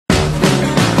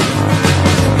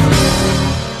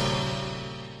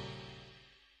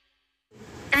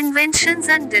Inventions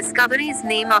and Discoveries.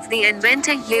 Name of the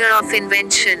inventor. Year of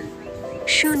invention.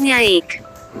 01.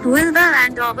 Wilbur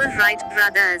and Orville Wright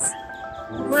brothers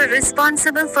were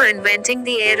responsible for inventing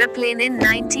the aeroplane in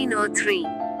 1903.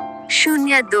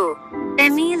 02.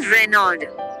 Emile Renaud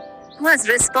was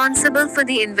responsible for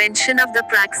the invention of the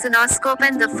praxinoscope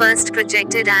and the first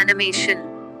projected animation.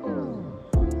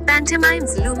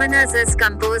 Pantomimes Lumineuses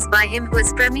composed by him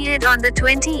was premiered on the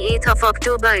 28th of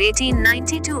October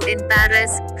 1892 in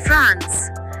Paris, France.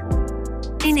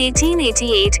 In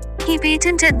 1888, he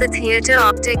patented the theatre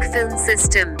optic film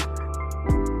system.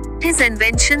 His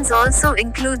inventions also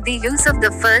include the use of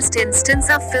the first instance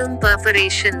of film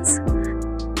perforations.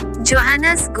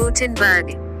 Johannes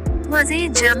Gutenberg was a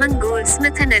German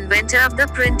goldsmith and inventor of the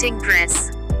printing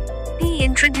press. He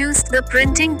introduced the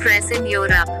printing press in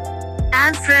Europe.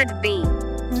 Alfred B.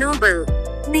 Nobel,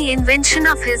 the invention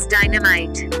of his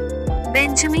dynamite.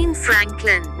 Benjamin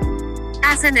Franklin.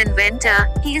 As an inventor,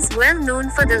 he is well known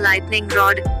for the lightning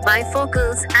rod,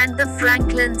 bifocals, and the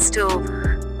Franklin stove.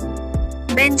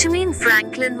 Benjamin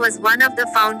Franklin was one of the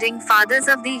founding fathers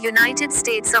of the United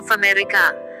States of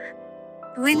America.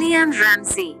 William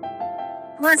Ramsay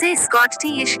was a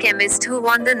Scottish chemist who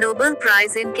won the Nobel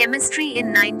Prize in Chemistry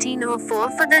in 1904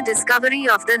 for the discovery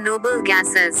of the noble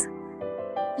gases.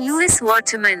 Louis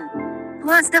Waterman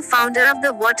was the founder of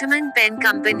the Waterman Pen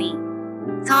Company.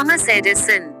 Thomas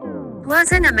Edison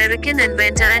was an American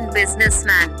inventor and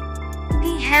businessman.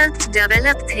 He helped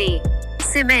develop the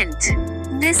cement,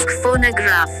 disc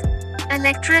phonograph,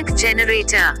 electric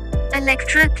generator,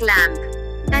 electric lamp,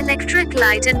 electric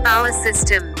light and power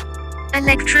system,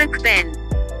 electric pen,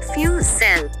 fuse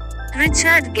cell.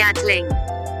 Richard Gatling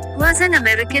was an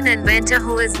American inventor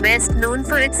who is best known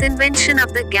for its invention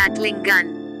of the Gatling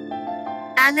gun.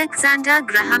 Alexander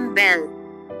Graham Bell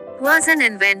was an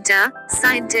inventor,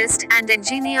 scientist, and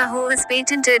engineer who was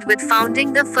patented with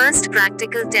founding the first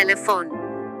practical telephone.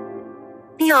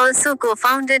 He also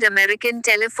co-founded American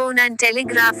Telephone and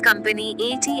Telegraph Company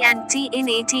AT&T in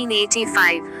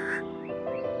 1885.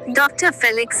 Dr.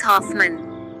 Felix Hoffmann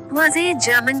was a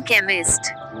German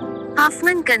chemist.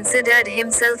 Hoffmann considered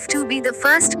himself to be the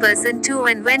first person to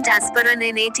invent aspirin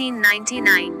in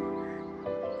 1899.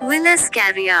 Willis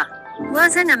Carrier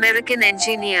was an American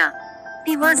engineer.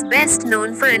 He was best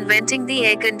known for inventing the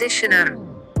air conditioner.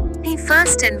 He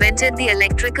first invented the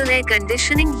electrical air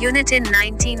conditioning unit in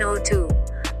 1902.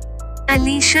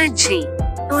 Elisha G.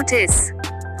 Otis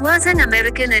was an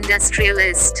American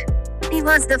industrialist. He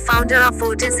was the founder of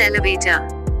Otis Elevator.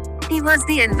 He was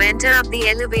the inventor of the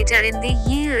elevator in the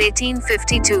year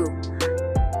 1852.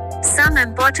 Some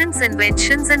important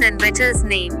inventions and inventors'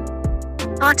 name.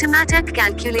 Automatic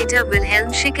calculator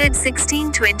Wilhelm Schickard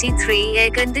 1623.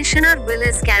 Air conditioner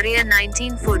Willis Carrier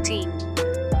 1914.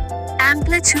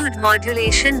 Amplitude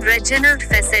modulation Reginald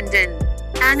Fessenden.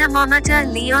 Anemometer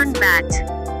Leon Batt.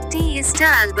 T. Ista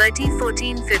Alberti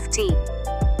 1450.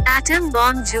 Atom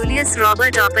bomb Julius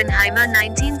Robert Oppenheimer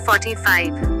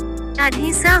 1945.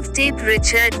 Adhesive tape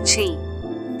Richard G.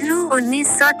 Drew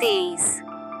 1923.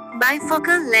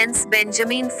 Bifocal lens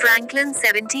Benjamin Franklin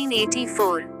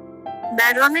 1784.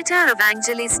 Barometer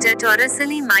Evangelista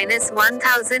Torricelli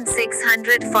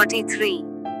 -1643.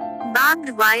 Barbed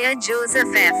wire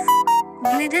Joseph F.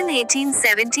 Glidden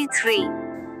 1873.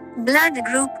 Blood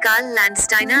group Carl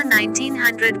Landsteiner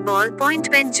 1900. Ballpoint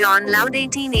pen John Loud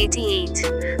 1888.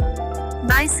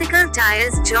 Bicycle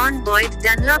tires John Boyd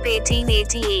Dunlop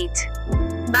 1888.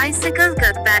 Bicycle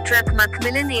Kirkpatrick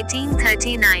Macmillan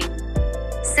 1839.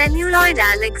 Celluloid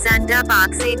Alexander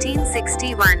Parks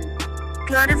 1861.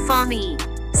 Chloroform E.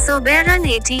 Soberon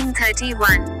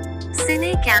 1831.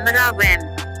 Cine Camera Wem.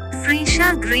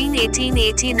 Freesia Green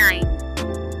 1889.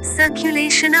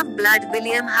 Circulation of blood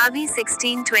William Harvey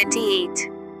 1628.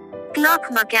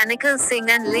 Clock Mechanical Singh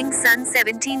and Ling Sun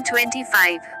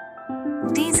 1725.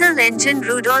 Diesel engine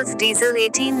Rudolf Diesel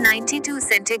 1892.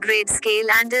 Centigrade scale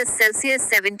Anders Celsius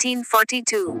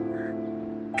 1742.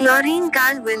 Chlorine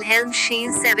Carl Wilhelm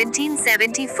Scheele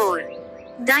 1774.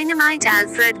 Dynamite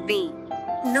Alfred B.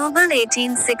 Nobel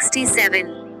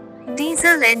 1867.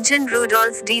 Diesel engine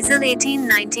Rudolf Diesel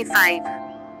 1895.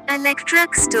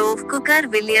 Electric stove cooker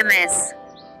William S.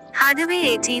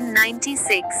 Hardaway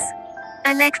 1896.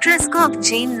 Electroscope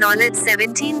Jean Knowledge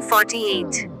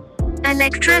 1748.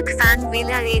 Electric fan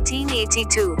Wheeler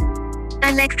 1882.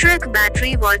 Electric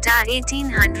battery Volta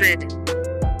 1800.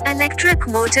 Electric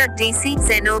motor DC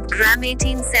Zenob Graham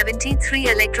 1873.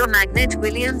 Electromagnet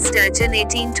William Sturgeon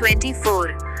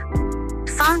 1824.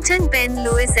 Fountain pen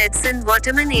Louis Edson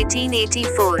Waterman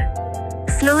 1884.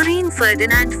 Florine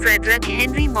Ferdinand Frederick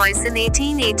Henry Moissan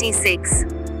 1886.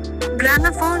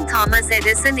 Gramophone Thomas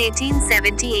Edison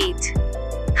 1878.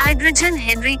 Hydrogen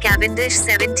Henry Cavendish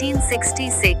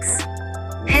 1766.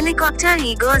 Helicopter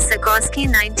Igor Sikorsky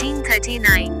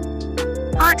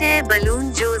 1939. Hot air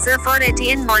balloon Joseph or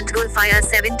Etienne Montgolfier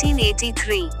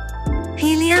 1783.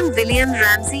 Helium William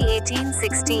Ramsay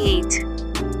 1868.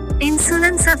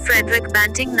 Insolence of Frederick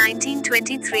Banting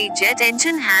 1923. Jet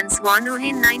engine Hans von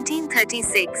Ohain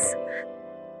 1936.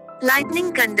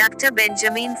 Lightning conductor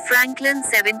Benjamin Franklin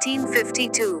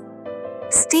 1752.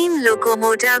 Steam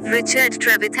locomotive Richard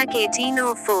Trevithick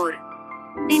 1804.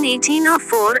 In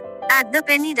 1804, at the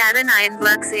Penydarren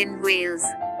Ironworks in Wales,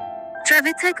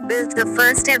 Trevithick built the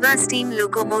first ever steam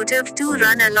locomotive to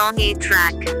run along a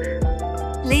track.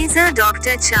 Laser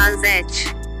Dr. Charles H.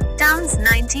 Towns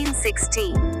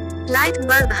 1960. Light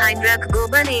bulb Heinrich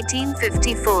Goebel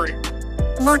 1854.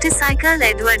 Motorcycle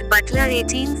Edward Butler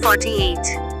 1848.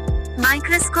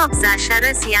 Microscope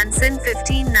Zacharias Janssen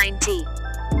 1590.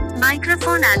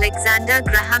 Microphone Alexander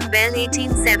Graham Bell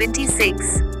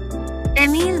 1876.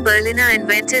 Emil Berliner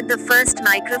invented the first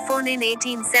microphone in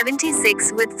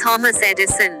 1876 with Thomas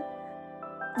Edison.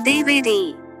 David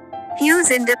E.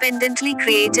 Hughes independently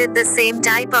created the same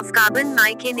type of carbon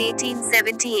mic in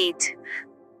 1878.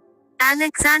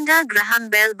 Alexander Graham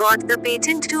Bell bought the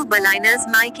patent to Berliner's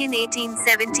mic in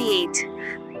 1878.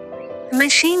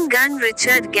 Machine gun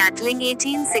Richard Gatling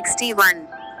 1861.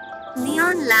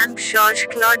 Neon lamp Georges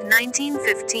Claude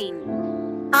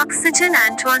 1915. Oxygen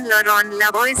Antoine Laurent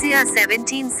Lavoisier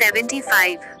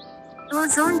 1775.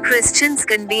 Ozone Christian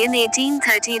Scanbian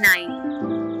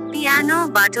 1839. Piano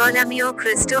Bartolomeo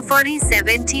Cristofori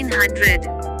 1700.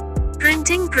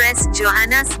 Printing press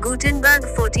Johannes Gutenberg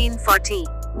 1440.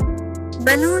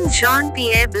 Balloon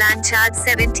Jean-Pierre Blanchard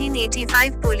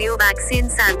 1785. Polio vaccine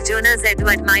Salk Jonas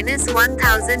Edward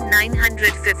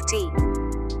 -1950.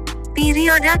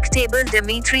 Periodic table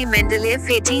Dmitry Mendeleev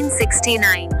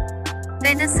 1869.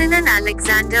 Penicillin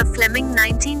Alexander Fleming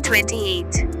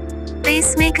 1928.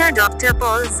 Pacemaker Dr.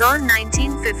 Paul Zoll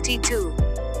 1952.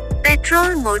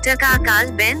 Petrol motorcar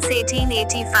Carl Benz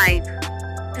 1885.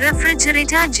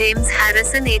 Refrigerator James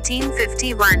Harrison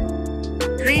 1851.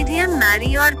 Radium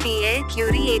Marie or Pierre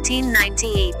Curie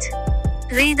 1898.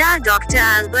 Radar Dr.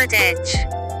 Albert H.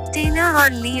 Taylor or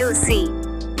Leo C.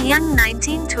 Young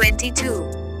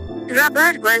 1922.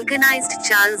 Rubber vulcanized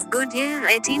Charles Goodyear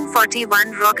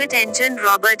 1841. Rocket engine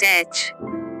Robert H.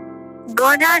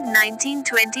 Goddard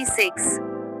 1926.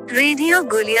 Radio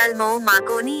Guglielmo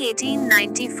Marconi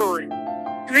 1894.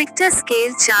 Richter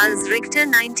scale Charles Richter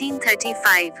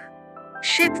 1935.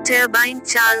 Ship turbine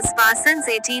Charles Parsons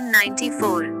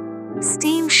 1894.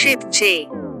 Steamship J.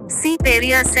 C.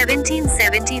 Perrier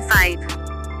 1775.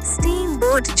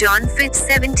 Steamboat John Fitch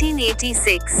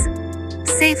 1786.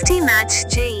 Safety match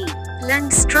J.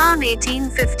 Lundstrom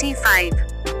 1855.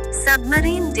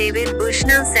 Submarine David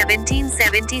Bushnell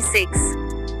 1776.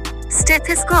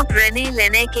 Stethoscope René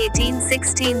Laennec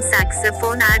 1816.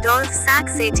 Saxophone Adolphe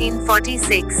Sax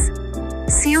 1846.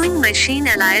 Sewing machine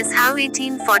Elias Howe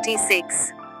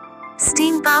 1846.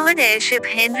 Steam-powered airship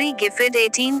Henry Gifford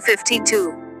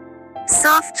 1852.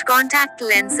 Soft contact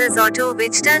lenses Otto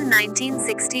Wichtel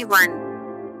 1961.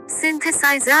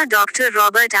 Synthesizer Dr.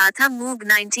 Robert Arthur Moog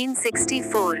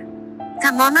 1964.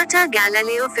 Thermometer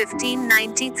Galileo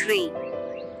 1593.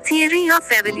 Theory of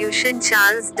evolution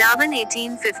Charles Darwin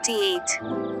 1858.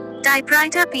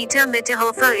 Typewriter Peter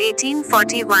Mitterhofer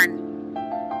 1841.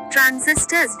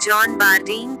 Transistors John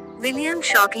Bardeen, William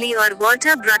Shockley or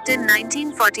Walter Brutton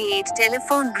 1948.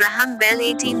 Telephone Graham Bell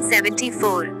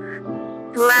 1874.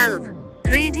 12.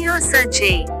 Radio Sir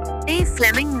J. A.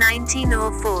 Fleming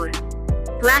 1904.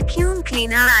 Vacuum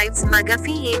cleaner Ives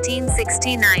McGuffey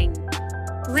 1869.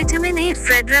 Vitamin A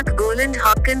Frederick Goland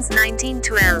Hopkins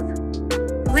 1912.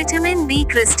 Vitamin B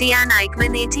Christian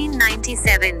Eichmann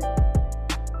 1897.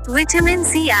 Vitamin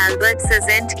C Albert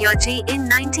Szent-Györgyi in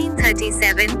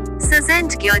 1937.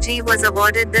 Szent-Györgyi was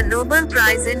awarded the Nobel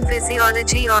Prize in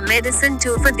Physiology or Medicine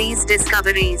too for these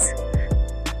discoveries.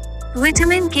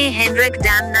 Vitamin K Henrik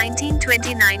Dam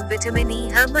 1929. Vitamin E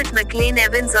Herbert McLean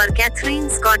Evans or Catherine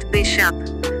Scott Bishop.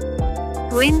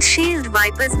 Windshield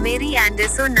wipers Mary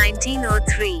Anderson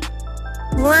 1903.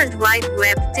 World Wide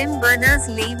Web Tim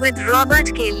Berners-Lee with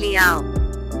Robert K. Liao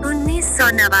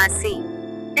 1989.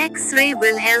 X-ray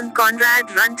Wilhelm Conrad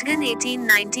Röntgen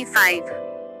 1895.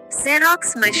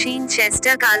 Xerox machine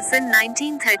Chester Carlson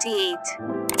 1938.